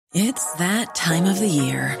It's that time of the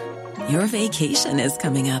year. Your vacation is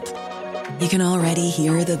coming up. You can already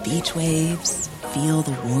hear the beach waves, feel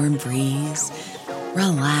the warm breeze,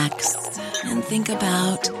 relax, and think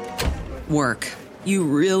about work. You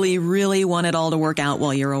really, really want it all to work out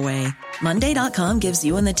while you're away. Monday.com gives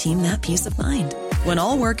you and the team that peace of mind. When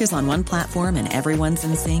all work is on one platform and everyone's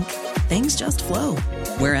in sync, things just flow.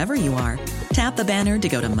 Wherever you are, tap the banner to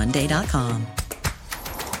go to Monday.com.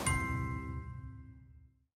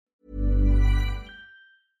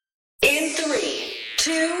 In 3,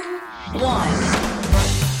 2, 1.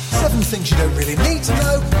 7 things you don't really need to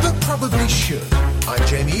know, but probably should. I'm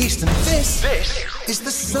Jamie East, and this is the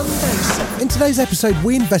Sunday Set. In today's episode,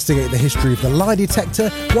 we investigate the history of the lie detector,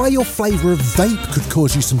 why your flavour of vape could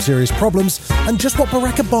cause you some serious problems, and just what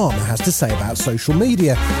Barack Obama has to say about social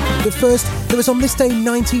media. But first, it was on this day in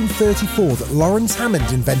 1934 that Lawrence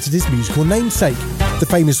Hammond invented his musical namesake. The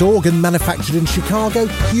famous organ, manufactured in Chicago,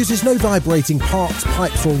 uses no vibrating parts,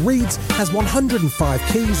 pipes or reeds, has 105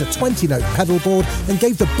 keys, a 20-note pedal board, and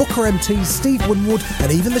gave the Booker MTs, Steve Winwood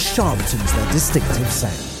and even the Charlatans their distinctive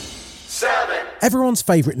sound. 7. Everyone's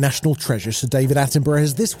favourite national treasure, Sir David Attenborough,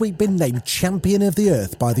 has this week been named Champion of the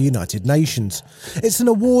Earth by the United Nations. It's an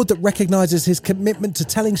award that recognises his commitment to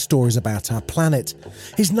telling stories about our planet.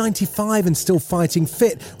 He's 95 and still fighting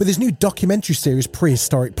fit, with his new documentary series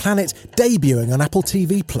Prehistoric Planet debuting on Apple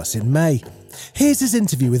TV Plus in May. Here's his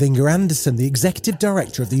interview with Inga Anderson, the Executive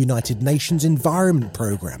Director of the United Nations Environment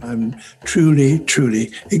Programme. I'm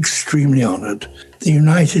truly extremely honoured. The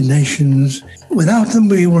United Nations, without them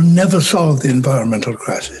we will never solve the environmental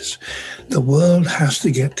crisis. The world has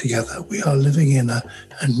to get together. We are living in a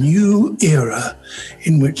new era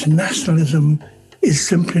in which nationalism is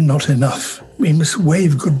simply not enough. We must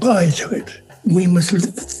wave goodbye to it. We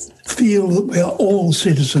must feel that we are all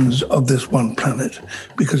citizens of this one planet,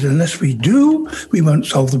 because unless we do, we won't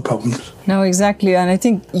solve the problems. No, exactly. And I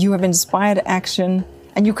think you have inspired action,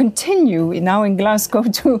 and you continue now in Glasgow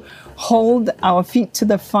to hold our feet to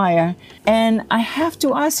the fire. And I have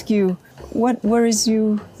to ask you, what worries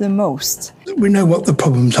you the most? We know what the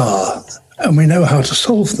problems are, and we know how to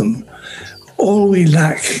solve them. All we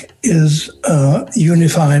lack is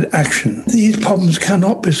unified action. These problems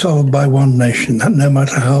cannot be solved by one nation, no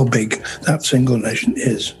matter how big that single nation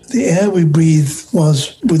is. The air we breathe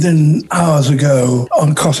was within hours ago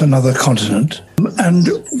across another continent, and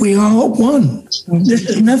we are one. This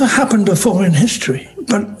has never happened before in history,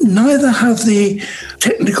 but neither have the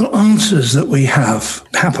technical answers that we have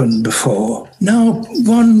happened before. Now,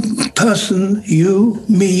 one person, you,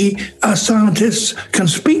 me, as scientists, can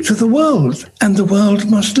speak to the world, and the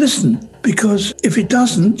world must listen, because if it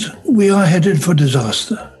doesn't, we are headed for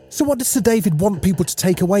disaster. So what does Sir David want people to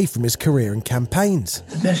take away from his career and campaigns?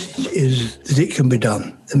 The message is that it can be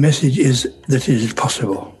done. The message is that it is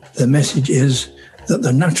possible. The message is that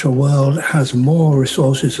the natural world has more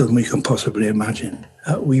resources than we can possibly imagine.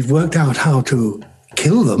 We've worked out how to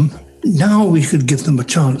kill them. Now we could give them a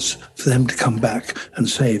chance for them to come back and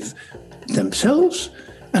save themselves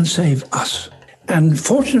and save us. And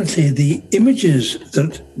fortunately, the images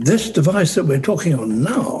that this device that we're talking on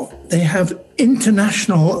now, they have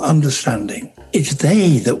international understanding. It's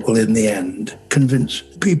they that will, in the end, convince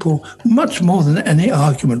people much more than any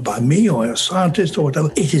argument by me or a scientist or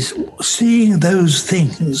whatever. It is seeing those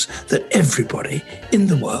things that everybody in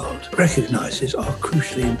the world recognises are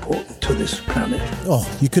crucially important to this planet. Oh,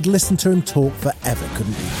 you could listen to him talk forever,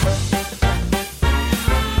 couldn't you?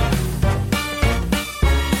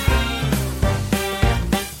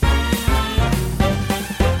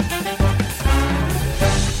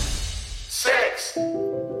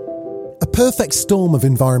 A perfect storm of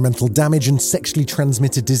environmental damage and sexually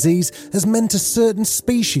transmitted disease has meant a certain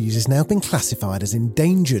species has now been classified as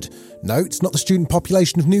endangered. No, it's not the student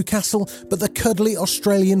population of Newcastle, but the cuddly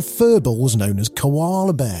Australian furballs known as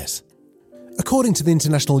koala bears. According to the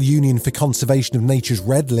International Union for Conservation of Nature's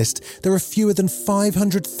Red List, there are fewer than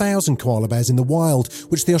 500,000 koala bears in the wild,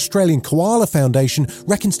 which the Australian Koala Foundation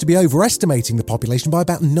reckons to be overestimating the population by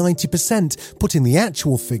about 90%, putting the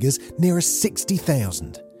actual figures nearer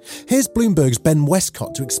 60,000. Here's Bloomberg's Ben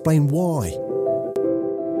Westcott to explain why.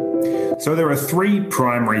 So there are 3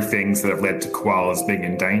 primary things that have led to koalas being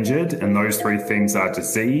endangered, and those 3 things are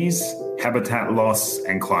disease, habitat loss,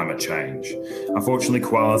 and climate change. Unfortunately,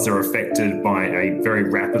 koalas are affected by a very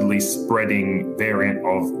rapidly spreading variant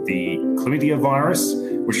of the chlamydia virus,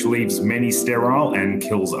 which leaves many sterile and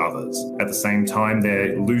kills others. At the same time,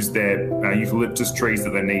 they lose their eucalyptus trees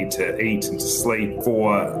that they need to eat and to sleep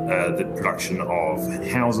for the production of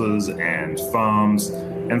houses and farms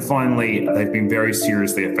And finally, they've been very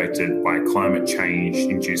seriously affected by climate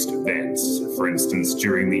change-induced events. For instance,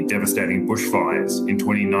 during the devastating bushfires in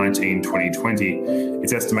 2019-2020,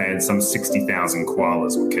 it's estimated some 60,000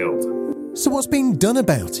 koalas were killed. So what's being done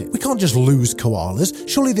about it? We can't just lose koalas.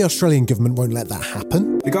 Surely the Australian government won't let that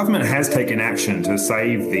happen? The government has taken action to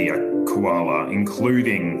save the koala,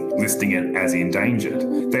 including listing it as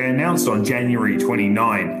endangered. They announced on January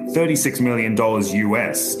 29, $36 million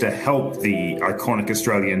US to help the iconic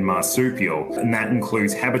Australian marsupial, and that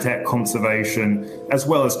includes habitat conservation as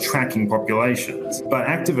well as tracking populations. But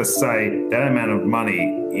activists say that amount of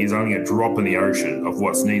money is only a drop in the ocean of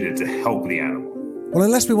what's needed to help the animal. Well,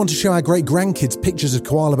 unless we want to show our great-grandkids pictures of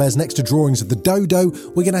koala bears next to drawings of the dodo,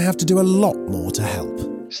 we're going to have to do a lot more to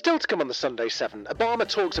help. Still to come on the Sunday 7, Obama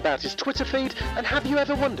talks about his Twitter feed, and have you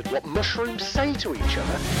ever wondered what mushrooms say to each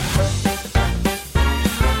other?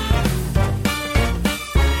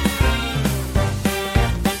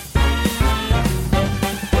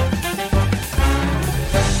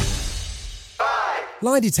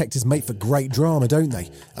 Lie detectors make for great drama, don't they?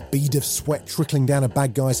 A bead of sweat trickling down a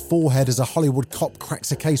bad guy's forehead as a Hollywood cop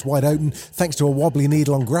cracks a case wide open thanks to a wobbly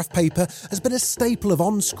needle on graph paper has been a staple of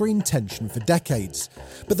on-screen tension for decades.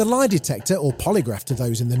 But the lie detector, or polygraph to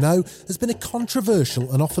those in the know, has been a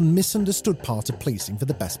controversial and often misunderstood part of policing for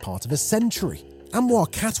the best part of a century.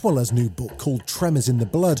 Anwar Katwala's new book called Tremors in the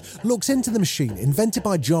Blood looks into the machine invented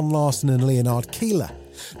by John Larson and Leonard Keeler.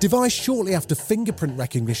 Devised shortly after fingerprint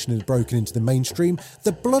recognition had broken into the mainstream,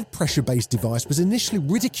 the blood pressure-based device was initially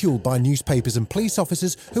ridiculed by newspapers and police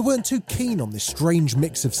officers who weren't too keen on this strange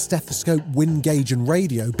mix of stethoscope, wind gauge and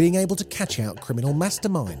radio being able to catch out criminal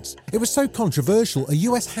masterminds. It was so controversial, a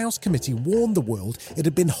US House committee warned the world it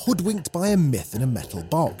had been hoodwinked by a myth in a metal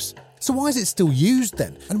box. So why is it still used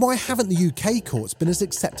then? And why haven't the UK courts been as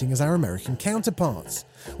accepting as our American counterparts?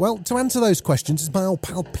 Well, to answer those questions is my old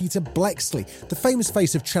pal Peter Blexley, the famous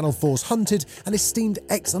face of Channel 4's Hunted, an esteemed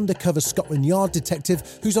ex-undercover Scotland Yard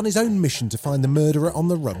detective who's on his own mission to find the murderer on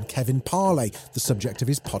the run, Kevin Parley, the subject of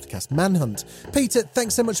his podcast Manhunt. Peter,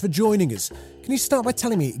 thanks so much for joining us. Can you start by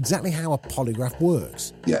telling me exactly how a polygraph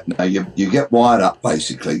works? Yeah, no, you get wired up,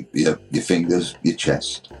 basically, your fingers, your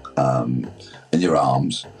chest, and your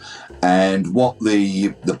arms. And what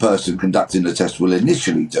the person conducting the test will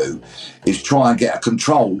initially do is try and get a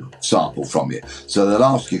control sample from you. So they'll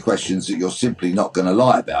ask you questions that you're simply not going to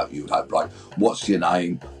lie about, you would hope, like what's your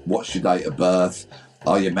name, what's your date of birth,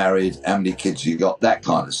 are you married, how many kids you got, that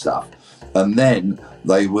kind of stuff. And then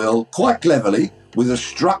they will, quite cleverly, with a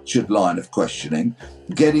structured line of questioning,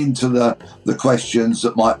 get into the questions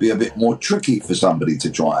that might be a bit more tricky for somebody to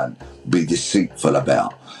try and be deceitful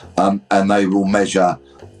about. And they will measure,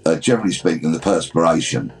 generally speaking, the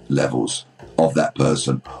perspiration levels of that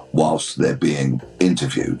person whilst they're being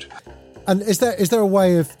interviewed. And is there a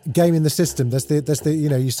way of gaming the system? There's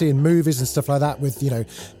the you see in movies and stuff like that with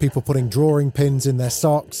people putting drawing pins in their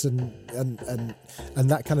socks and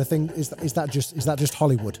that kind of thing. Is that just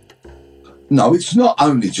Hollywood? No, it's not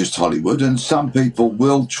only just Hollywood, and some people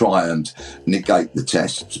will try and negate the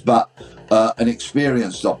tests, but an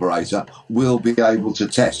experienced operator will be able to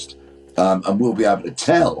test and will be able to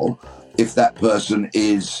tell if that person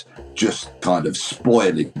is just kind of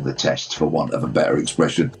spoiling the test, for want of a better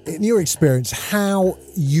expression. In your experience, how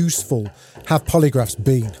useful have polygraphs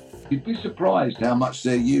been? You'd be surprised how much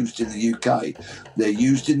they're used in the UK. They're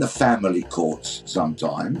used in the family courts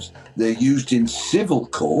sometimes. They're used in civil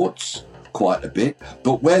courts quite a bit.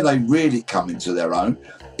 But where they really come into their own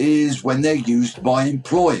is when they're used by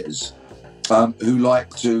employers who like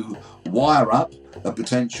to wire up a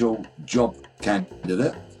potential job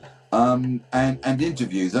candidate and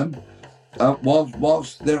interview them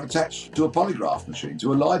whilst they're attached to a polygraph machine,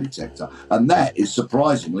 to a lie detector. And that is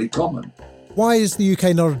surprisingly common. Why has the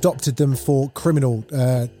UK not adopted them for criminal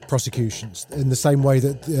prosecutions in the same way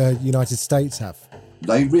that the United States have?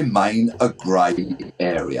 They remain a grey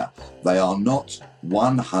area. They are not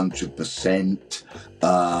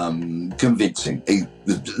 100% convincing.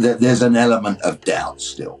 There's an element of doubt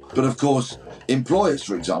still. But of course, employers,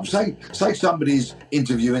 for example, say somebody's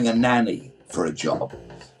interviewing a nanny for a job.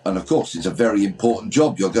 And of course, it's a very important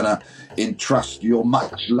job. You're going to entrust your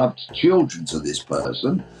much-loved children to this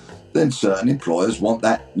person. Then certain employers want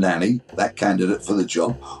that nanny, that candidate for the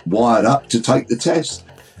job, wired up to take the test.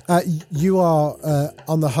 You are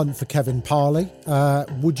on the hunt for Kevin Parley.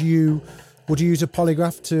 Would you use a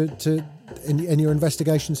polygraph in your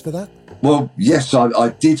investigations for that? Well, yes, I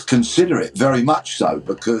did consider it very much so,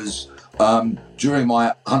 because during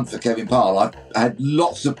my hunt for Kevin Parley, I had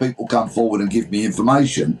lots of people come forward and give me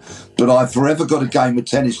information, but I've forever got a game of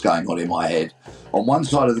tennis going on in my head. On one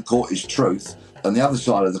side of the court is truth, and the other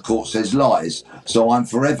side of the court says lies. So I'm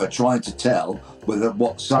forever trying to tell whether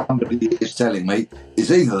what somebody is telling me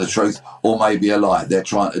is either the truth or maybe a lie. They're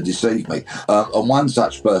trying to deceive me. And one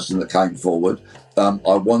such person that came forward,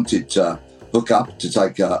 I wanted to hook up to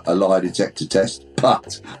take a lie detector test,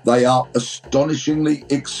 but they are astonishingly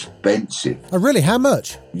expensive. Oh, really? How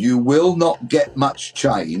much? You will not get much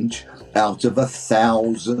change out of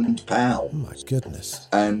 £1,000. Oh, my goodness.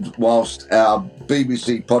 And whilst our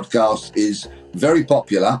BBC podcast is very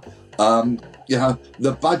popular,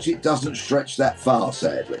 the budget doesn't stretch that far,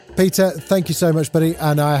 sadly. Peter, thank you so much, buddy,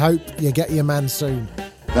 and I hope you get your man soon.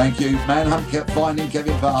 Thank you. Manhunt kept finding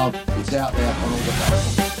Kevin Bard. It's out there on all the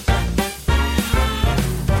platforms.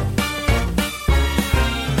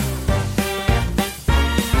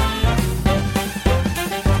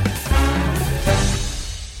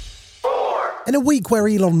 In a week where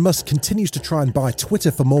Elon Musk continues to try and buy Twitter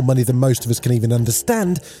for more money than most of us can even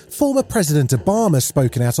understand, former President Obama has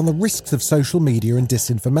spoken out on the risks of social media and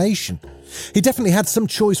disinformation. He definitely had some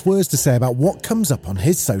choice words to say about what comes up on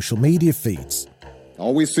his social media feeds.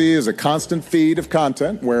 All we see is a constant feed of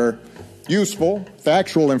content where useful,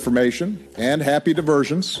 factual information and happy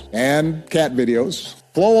diversions and cat videos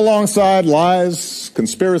flow alongside lies,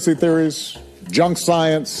 conspiracy theories, junk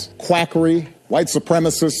science, quackery, white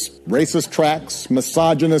supremacists, racist tracks,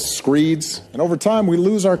 misogynist screeds, and over time we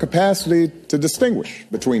lose our capacity to distinguish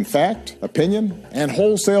between fact, opinion, and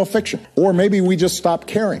wholesale fiction. Or maybe we just stop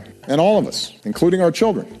caring, and all of us, including our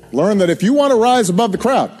children, learn that if you want to rise above the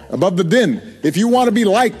crowd, above the din, if you want to be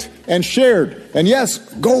liked and shared, and yes,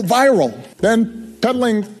 go viral, then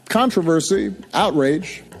peddling controversy,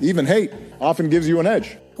 outrage, even hate often gives you an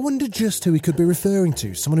edge. I wonder just who he could be referring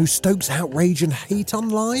to, someone who stokes outrage and hate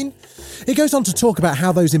online? It goes on to talk about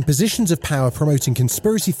how those in positions of power promoting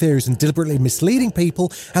conspiracy theories and deliberately misleading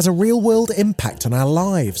people has a real-world impact on our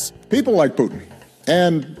lives. People like Putin,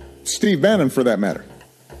 and Steve Bannon for that matter,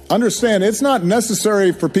 understand it's not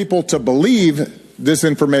necessary for people to believe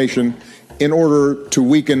disinformation in order to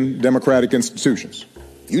weaken democratic institutions.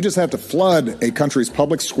 You just have to flood a country's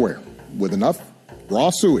public square with enough raw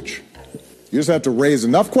sewage. You just have to raise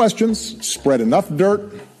enough questions, spread enough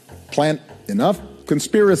dirt, plant enough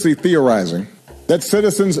conspiracy theorizing that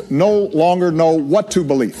citizens no longer know what to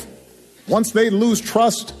believe. Once they lose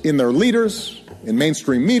trust in their leaders, in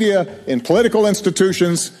mainstream media, in political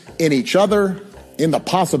institutions, in each other, in the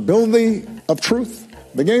possibility of truth,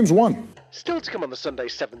 the game's won. Still to come on the Sunday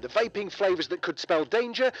 7, the vaping flavours that could spell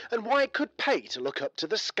danger and why it could pay to look up to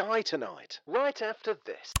the sky tonight. Right after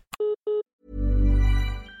this.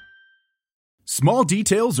 Small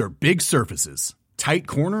details are big surfaces. Tight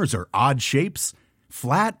corners are odd shapes.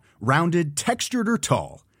 Flat, rounded, textured, or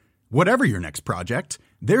tall. Whatever your next project,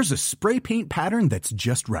 there's a spray paint pattern that's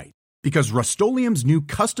just right. Because Rust-Oleum's new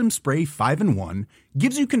Custom Spray 5-in-1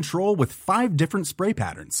 gives you control with 5 different spray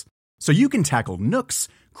patterns. So you can tackle nooks,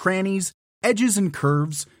 crannies, edges, and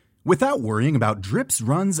curves without worrying about drips,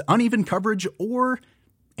 runs, uneven coverage, or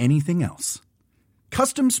anything else.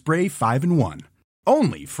 Custom Spray 5-in-1.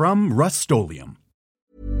 Only from Rust-Oleum.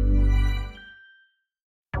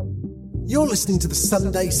 You're listening to the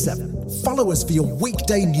Sunday 7. Follow us for your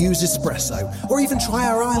weekday news espresso, or even try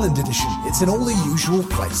our Ireland edition. It's in all the usual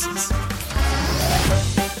places.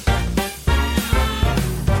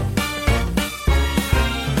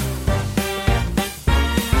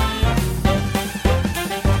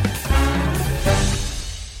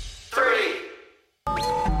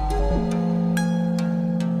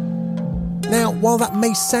 Now, while that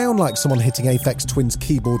may sound like someone hitting Aphex Twin's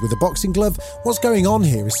keyboard with a boxing glove, what's going on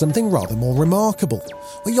here is something rather more remarkable.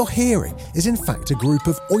 What you're hearing is in fact a group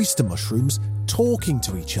of oyster mushrooms talking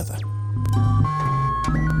to each other.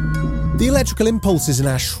 The electrical impulses in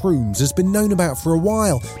our shrooms has been known about for a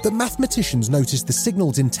while, but mathematicians noticed the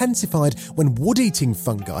signals intensified when wood-eating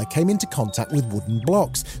fungi came into contact with wooden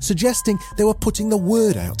blocks, suggesting they were putting the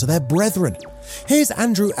word out to their brethren. Here's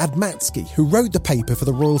Andrew Admatsky, who wrote the paper for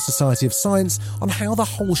the Royal Society of Science on how the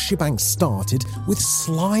whole shebang started with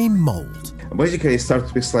slime mould. Basically, it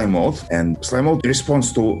starts with slime mold, and slime mold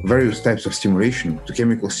responds to various types of stimulation, to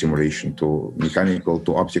chemical stimulation, to mechanical,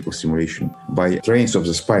 to optical stimulation, by trains of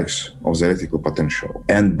the spikes of the electrical potential.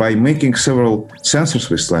 And by making several sensors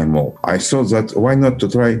with slime mold, I thought that why not to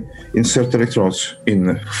try insert electrodes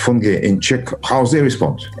in fungi and check how they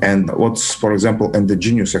respond, and what's, for example,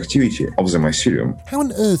 endogenous activity of the mycelium. How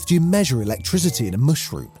on earth do you measure electricity in a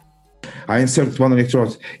mushroom? I inserted one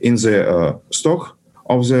electrode in the stalk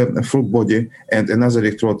of the full body and another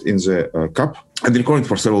electrode in the cup, and recorded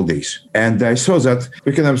for several days. And I saw that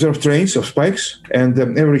we can observe trains of spikes, and the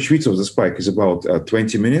average width of the spike is about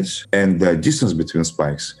 20 minutes, and the distance between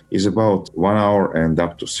spikes is about 1 hour and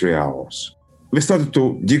up to 3 hours. We started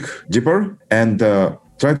to dig deeper and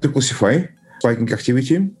try to classify spiking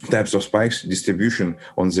activity, types of spikes, distribution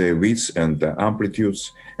on the widths and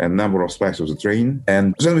amplitudes, and number of spikes of the train.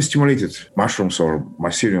 And then we stimulated mushrooms or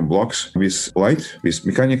mycelium blocks with light, with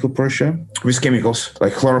mechanical pressure, with chemicals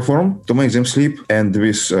like chloroform to make them sleep, and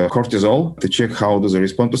with cortisol to check how do they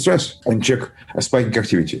respond to stress and check spiking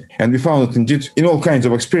activity. And we found that indeed in all kinds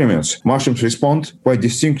of experiments, mushrooms respond quite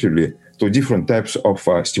distinctively to different types of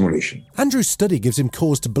stimulation. Andrew's study gives him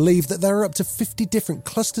cause to believe that there are up to 50 different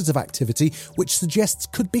clusters of activity which suggests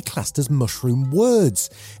could be classed as mushroom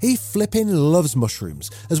words. He flipping loves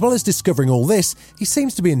mushrooms. As well as discovering all this, he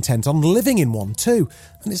seems to be intent on living in one too.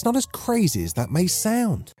 And it's not as crazy as that may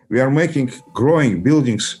sound. We are making growing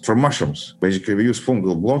buildings from mushrooms. Basically, we use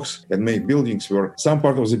fungal blocks and make buildings where some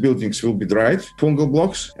part of the buildings will be dried fungal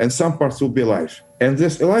blocks and some parts will be alive. And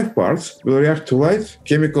these alive parts will react to light,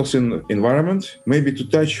 chemicals in the environment, maybe to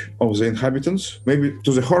touch of the inhabitants, maybe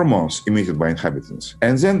to the hormones emitted by inhabitants.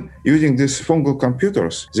 And then, using these fungal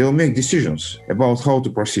computers, they will make decisions about how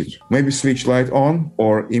to proceed. Maybe switch light on,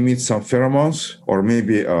 or emit some pheromones, or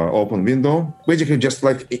maybe open window. Basically, just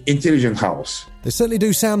like intelligent house. They certainly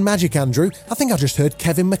do sound magic, Andrew. I think I just heard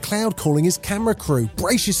Kevin MacLeod calling his camera crew.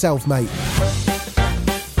 Brace yourself, mate.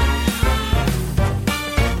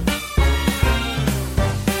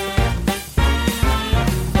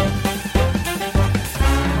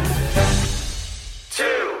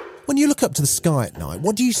 When you look up to the sky at night,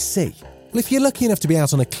 what do you see? Well, if you're lucky enough to be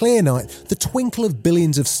out on a clear night, the twinkle of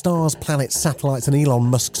billions of stars, planets, satellites and Elon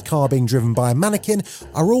Musk's car being driven by a mannequin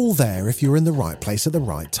are all there if you're in the right place at the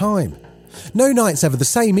right time. No night's ever the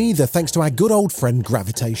same either, thanks to our good old friend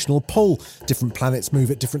gravitational pull. Different planets move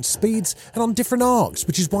at different speeds and on different arcs,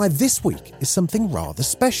 which is why this week is something rather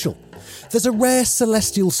special. There's a rare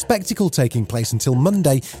celestial spectacle taking place until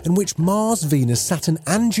Monday in which Mars, Venus, Saturn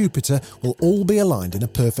and Jupiter will all be aligned in a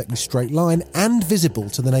perfectly straight line and visible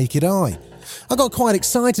to the naked eye. I got quite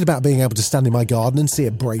excited about being able to stand in my garden and see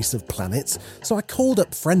a brace of planets, so I called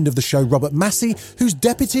up friend of the show Robert Massey, who's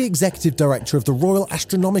Deputy Executive Director of the Royal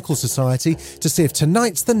Astronomical Society, to see if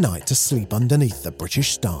tonight's the night to sleep underneath the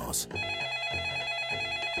British stars.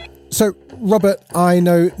 So, Robert, I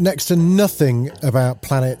know next to nothing about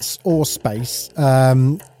planets or space.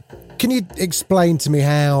 Can you explain to me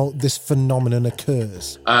how this phenomenon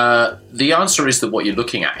occurs? The answer is that what you're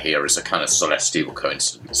looking at here is a kind of celestial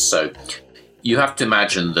coincidence. So you have to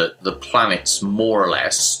imagine that the planets more or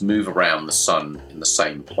less move around the sun in the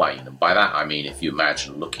same plane. And by that I mean if you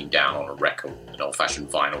imagine looking down on a record, an old-fashioned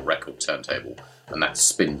vinyl record turntable, and that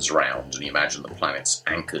spins round, and you imagine the planets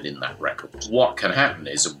anchored in that record. What can happen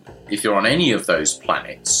is if you're on any of those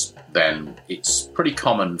planets, then it's pretty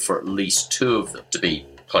common for at least two of them to be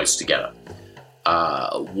close together.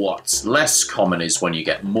 What's less common is when you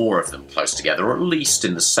get more of them close together, or at least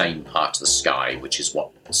in the same part of the sky, which is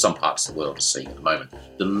what some parts of the world are seeing at the moment.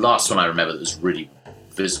 The last one I remember that was really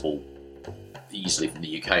visible easily from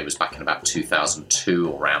the UK was back in about 2002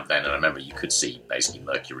 or around then, and I remember you could see basically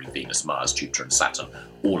Mercury, Venus, Mars, Jupiter and Saturn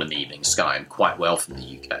all in the evening sky, and quite well from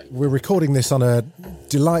the UK. We're recording this on a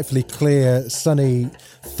delightfully clear, sunny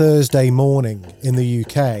Thursday morning in the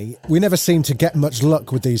UK. We never seem to get much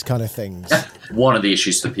luck with these kind of things. One of the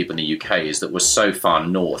issues for people in the UK is that we're so far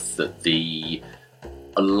north that the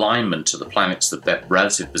alignment of the planets, that their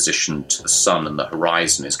relative position to the sun and the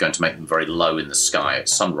horizon is going to make them very low in the sky at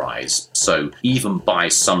sunrise. So even by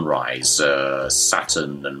sunrise,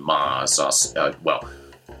 Saturn and Mars are,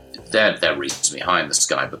 they're reasonably high in the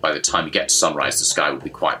sky, but by the time you get to sunrise, the sky will be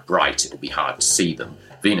quite bright. It will be hard to see them.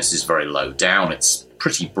 Venus is very low down. It's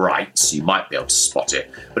pretty bright, so you might be able to spot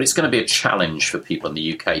it. But it's going to be a challenge for people in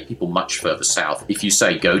the UK, people much further south. If you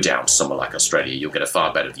say go down to somewhere like Australia, you'll get a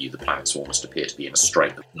far better view. The planets almost appear to be in a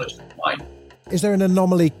straight line. Is there an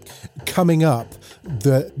anomaly coming up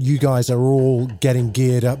that you guys are all getting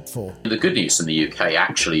geared up for? The good news in the UK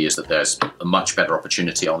actually is that there's a much better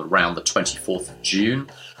opportunity on around the 24th of June,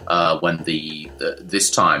 when this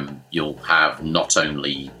time you'll have not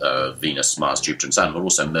only Venus, Mars, Jupiter and Saturn, but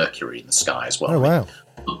also Mercury in the sky as well. Oh, wow.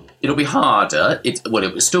 It'll be harder. It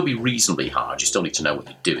will still be reasonably hard. You still need to know what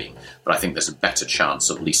you're doing. But but I think there's a better chance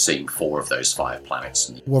of at least seeing 4 of those 5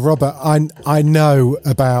 planets. Well, Robert, I know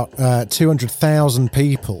about 200,000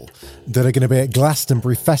 people that are going to be at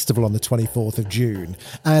Glastonbury Festival on the 24th of June,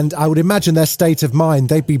 and I would imagine their state of mind,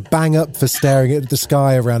 they'd be bang up for staring at the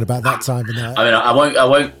sky around about that time of night. I mean, I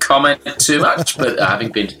won't comment too much, but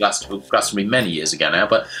having been to Glastonbury many years ago now,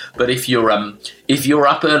 but if you're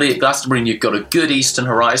up early at Glastonbury and you've got a good eastern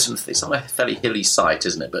horizon, it's on a fairly hilly site,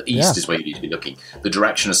 isn't it? But east is where you need to be looking. The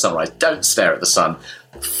direction of sunrise. Don't stare at the sun.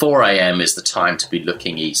 4 a.m. is the time to be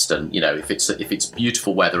looking east, and if it's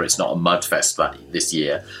beautiful weather, it's not a mud fest this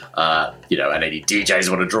year, and any DJs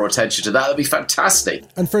want to draw attention to that, that'd be fantastic.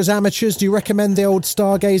 And for us amateurs, do you recommend the old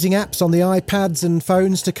stargazing apps on the iPads and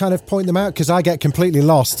phones to kind of point them out? Because I get completely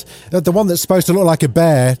lost. The one that's supposed to look like a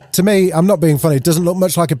bear, to me, I'm not being funny, it doesn't look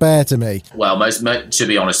much like a bear to me. Well, to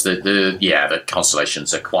be honest, the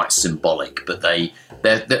constellations are quite symbolic, but the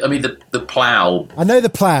plough. I know the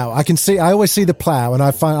plough. I always see the plough, and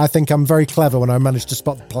I think I'm very clever when I manage to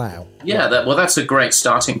spot the plough. Yeah, that's a great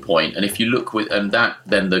starting point. And if you look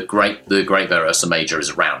then the Great Bear Ursa Major is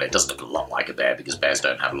around it. It doesn't look a lot like a bear because bears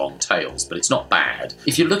don't have long tails, but it's not bad.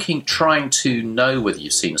 If you're trying to know whether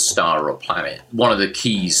you've seen a star or a planet, one of the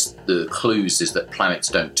clues is that planets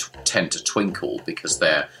don't tend to twinkle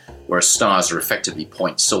whereas stars are effectively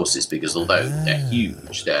point sources, because although they're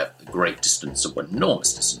huge, they're a great distance, or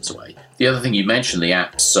enormous distance away. The other thing you mentioned, the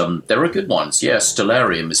apps, there are good ones. Yeah,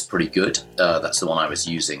 Stellarium is pretty good. That's the one I was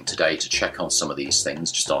using today to check on some of these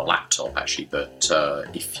things, just on a laptop actually. But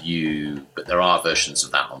there are versions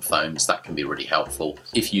of that on phones that can be really helpful.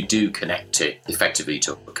 If you do connect it effectively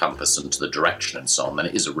to a compass and to the direction and so on, then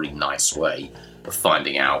it is a really nice way of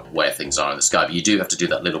finding out where things are in the sky. But you do have to do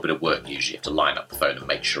that little bit of work usually. You have to line up the phone and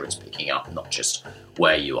make sure it's picking up not just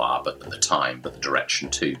where you are, but the time, but the direction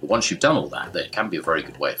too. But once you've done all that, it can be a very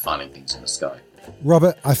good way of finding things in the sky.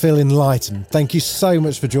 Robert, I feel enlightened. Thank you so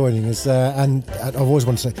much for joining us. And I've always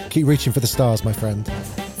wanted to keep reaching for the stars, my friend.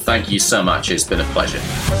 Thank you so much. It's been a pleasure.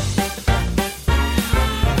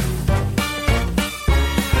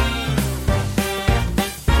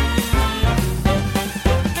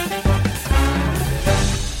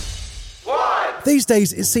 These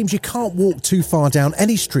days, it seems you can't walk too far down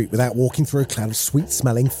any street without walking through a cloud of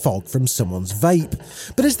sweet-smelling fog from someone's vape.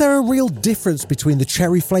 But is there a real difference between the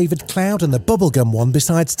cherry-flavoured cloud and the bubblegum one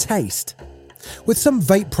besides taste? With some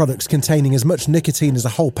vape products containing as much nicotine as a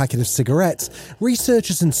whole packet of cigarettes,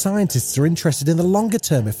 researchers and scientists are interested in the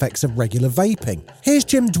longer-term effects of regular vaping. Here's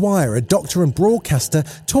Jim Dwyer, a doctor and broadcaster,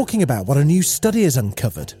 talking about what a new study has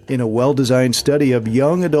uncovered. In a well-designed study of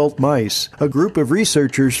young adult mice, a group of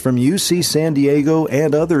researchers from UC San Diego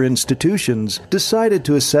and other institutions decided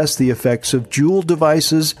to assess the effects of Juul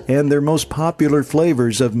devices and their most popular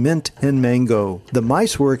flavors of mint and mango. The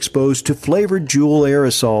mice were exposed to flavored Juul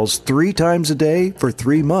aerosols 3 times a day for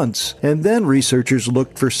 3 months, and then researchers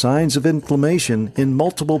looked for signs of inflammation in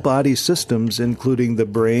multiple body systems, including the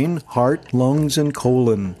brain, heart, lungs, and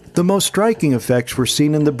colon. The most striking effects were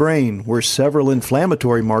seen in the brain, where several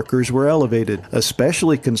inflammatory markers were elevated.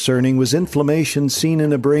 Especially concerning was inflammation seen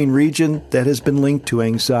in a brain region that has been linked to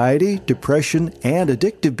anxiety, depression, and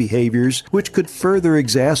addictive behaviors, which could further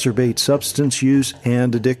exacerbate substance use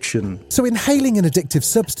and addiction. So inhaling an addictive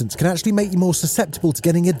substance can actually make you more susceptible to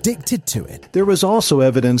getting addicted to it. There was also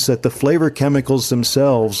evidence that the flavor chemicals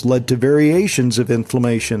themselves led to variations of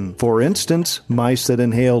inflammation. For instance, mice that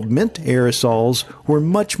inhaled mint aerosols were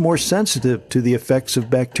much more sensitive to the effects of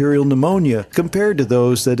bacterial pneumonia compared to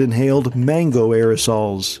those that inhaled mango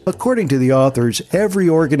aerosols. According to the authors, every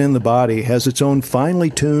organ in the body has its own finely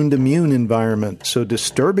tuned immune environment, so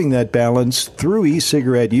disturbing that balance through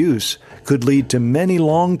e-cigarette use could lead to many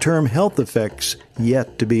long-term health effects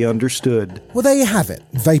yet to be understood. Well, there you have it.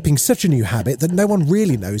 Vaping's such a new habit that no one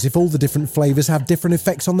really knows if all the different flavours have different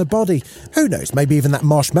effects on the body. Who knows, maybe even that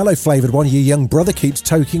marshmallow-flavoured one your young brother keeps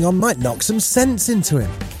toking on might knock some sense into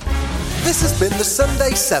him. This has been the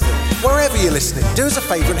Sunday 7. Wherever you're listening, do us a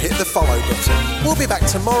favour and hit the follow button. We'll be back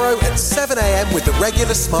tomorrow at 7 a.m. with the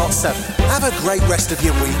regular Smart 7. Have a great rest of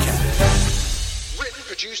your weekend. Written,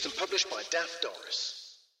 produced and published by Daft Doris.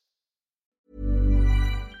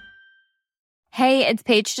 Hey, it's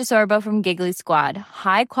Paige DeSorbo from Giggly Squad.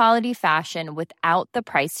 High quality fashion without the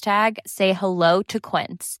price tag. Say hello to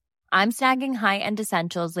Quince. I'm snagging high-end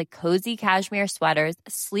essentials like cozy cashmere sweaters,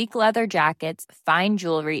 sleek leather jackets, fine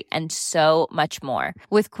jewelry, and so much more.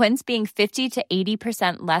 With Quince being 50 to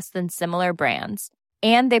 80% less than similar brands.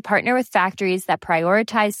 And they partner with factories that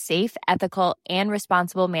prioritize safe, ethical, and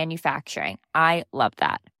responsible manufacturing. I love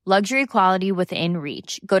that. Luxury quality within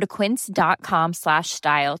reach. Go to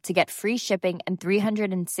quince.com/style to get free shipping and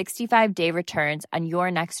 365-day returns on your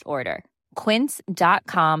next order.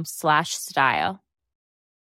 Quince.com/style.